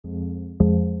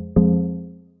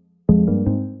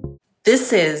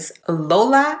This is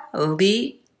Lola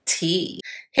Lee T.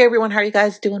 Hey everyone, how are you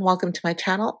guys doing? Welcome to my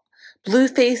channel.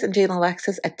 Blueface and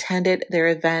JaidynAlexis attended their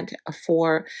event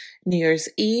for New Year's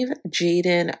Eve.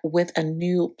 Jaidyn with a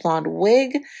new blonde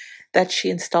wig that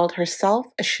she installed herself.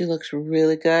 She looks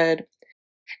really good.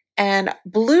 And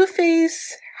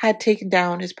Blueface had taken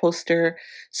down his poster,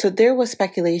 so there was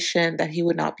speculation that he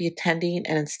would not be attending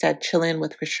and instead chilling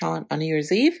with Chrisean on New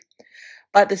Year's Eve.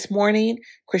 But this morning,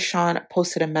 Chrisean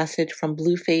posted a message from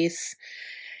Blueface.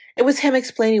 It was him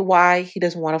explaining why he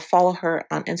doesn't want to follow her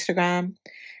on Instagram.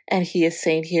 And he is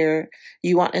saying here,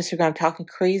 you want Instagram talking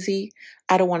crazy?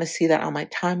 I don't want to see that on my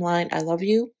timeline. I love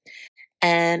you.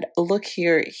 And look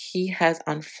here, he has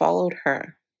unfollowed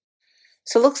her.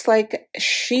 So it looks like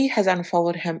she has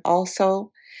unfollowed him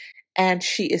also. And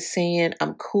she is saying,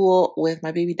 I'm cool with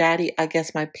my baby daddy. I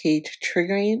guess my page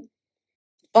triggering.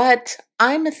 But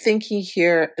I'm thinking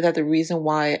here that the reason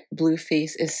why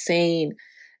Blueface is saying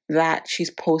that she's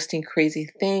posting crazy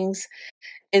things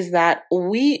is that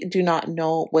we do not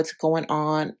know what's going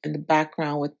on in the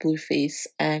background with Blueface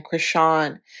and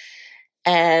Chrisean.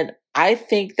 And I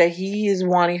think that he is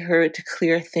wanting her to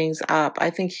clear things up. I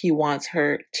think he wants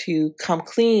her to come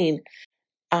clean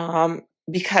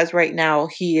because right now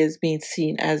he is being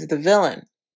seen as the villain.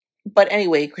 But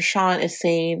anyway, Chrisean is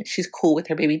saying she's cool with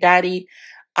her baby daddy.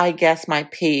 I guess my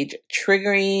page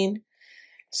triggering.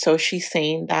 So she's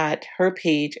saying that her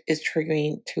page is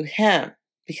triggering to him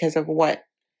because of what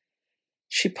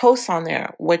she posts on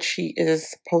there, what she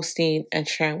is posting and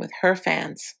sharing with her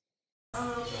fans. Me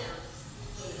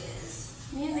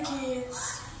and the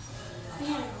kids, we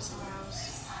gotta go somewhere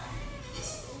else.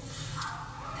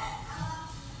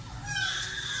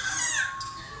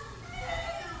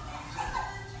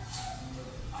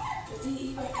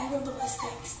 He wrote the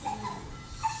mistakes.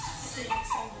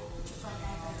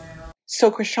 So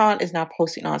Chrisean is now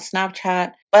posting on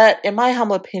Snapchat, but in my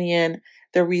humble opinion,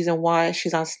 the reason why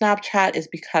she's on Snapchat is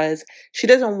because she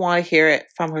doesn't want to hear it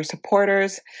from her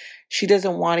supporters. She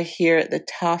doesn't want to hear the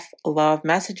tough love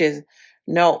messages.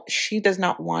 No, she does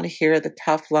not want to hear the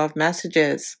tough love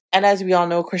messages. And as we all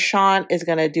know, Chrisean is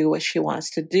going to do what she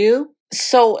wants to do.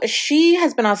 So she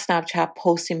has been on Snapchat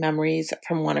posting memories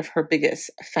from one of her biggest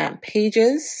fan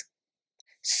pages.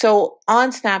 So on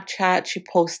Snapchat, she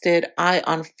posted, I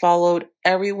unfollowed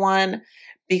everyone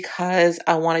because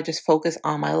I want to just focus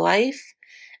on my life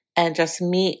and just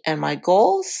me and my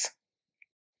goals.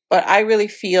 But I really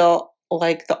feel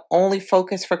like the only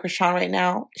focus for Chrisean right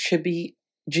now should be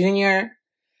Junior.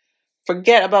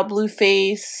 Forget about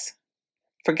Blueface.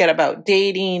 Forget about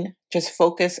dating. Just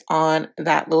focus on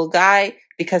that little guy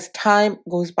because time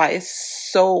goes by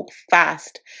so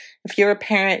fast. If you're a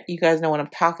parent, you guys know what I'm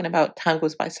talking about. Time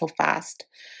goes by so fast.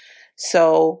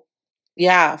 So,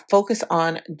 yeah, focus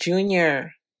on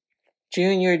Junior.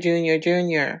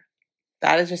 Junior.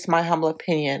 That is just my humble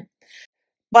opinion.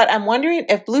 But I'm wondering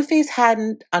if Blueface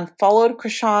hadn't unfollowed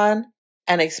Chrisean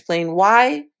and explained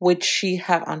why, would she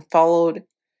have unfollowed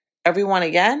everyone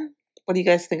again? What do you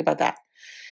guys think about that?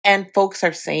 And folks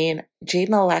are saying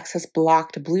JaidynAlexis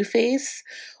blocked Blueface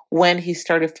when he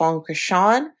started following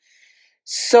Chrisean.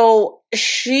 So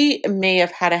she may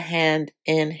have had a hand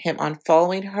in him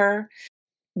unfollowing her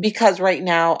because right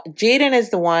now Jaidyn is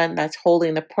the one that's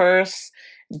holding the purse.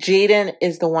 Jaidyn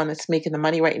is the one that's making the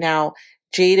money right now.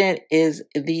 Jaidyn is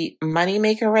the money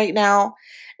maker right now.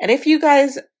 And if you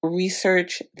guys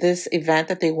research this event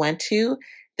that they went to,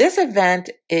 this event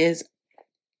is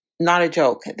not a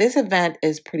joke. This event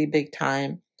is pretty big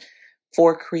time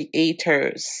for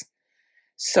creators.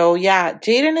 So yeah,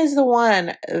 Jaidyn is the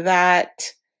one that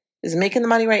is making the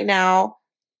money right now.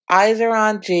 Eyes are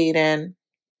on Jaidyn.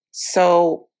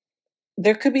 So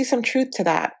there could be some truth to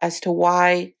that as to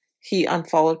why he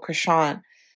unfollowed Chrisean.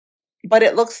 But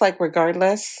it looks like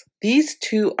regardless, these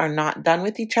two are not done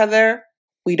with each other.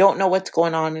 We don't know what's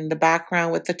going on in the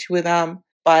background with the two of them,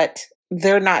 but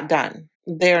they're not done.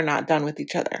 They're not done with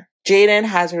each other. Jaidyn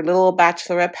has her little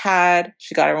bachelorette pad.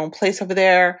 She got her own place over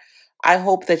there. I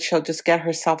hope that she'll just get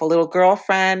herself a little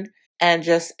girlfriend and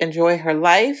just enjoy her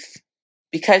life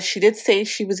because she did say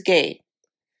she was gay.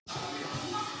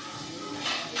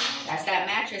 That's that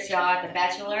mattress, y'all, the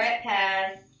bachelorette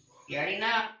pad. You already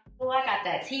know. Oh, I got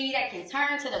that TV that can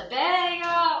turn to the bed,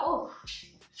 y'all. Oh,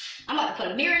 I'm about to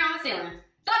put a mirror on the ceiling.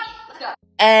 Let's go.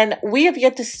 And we have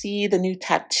yet to see the new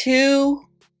tattoo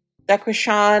that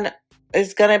Chrisean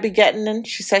is going to be getting. And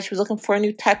she said she was looking for a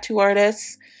new tattoo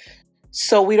artist.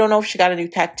 So we don't know if she got a new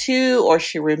tattoo or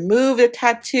she removed a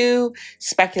tattoo.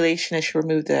 Speculation is she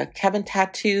removed the Kevin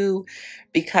tattoo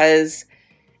because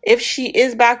if she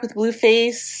is back with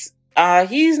Blueface,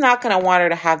 he's not going to want her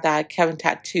to have that Kevin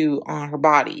tattoo on her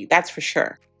body. That's for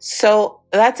sure. So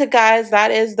that's it, guys.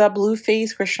 That is the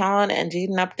Blueface, Chrisean, and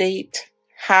Jaidyn update.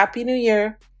 Happy New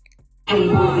Year.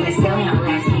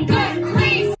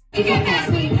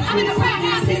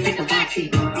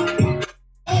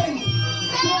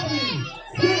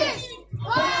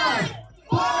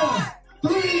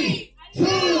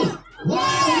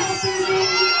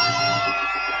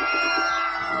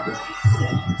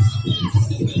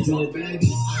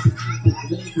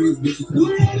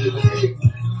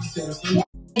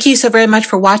 Thank you so very much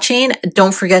for watching.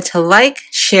 Don't forget to like,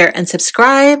 share, and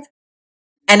subscribe.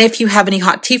 And if you have any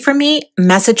hot tea for me,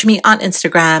 message me on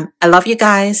Instagram. I love you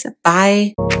guys.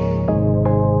 Bye.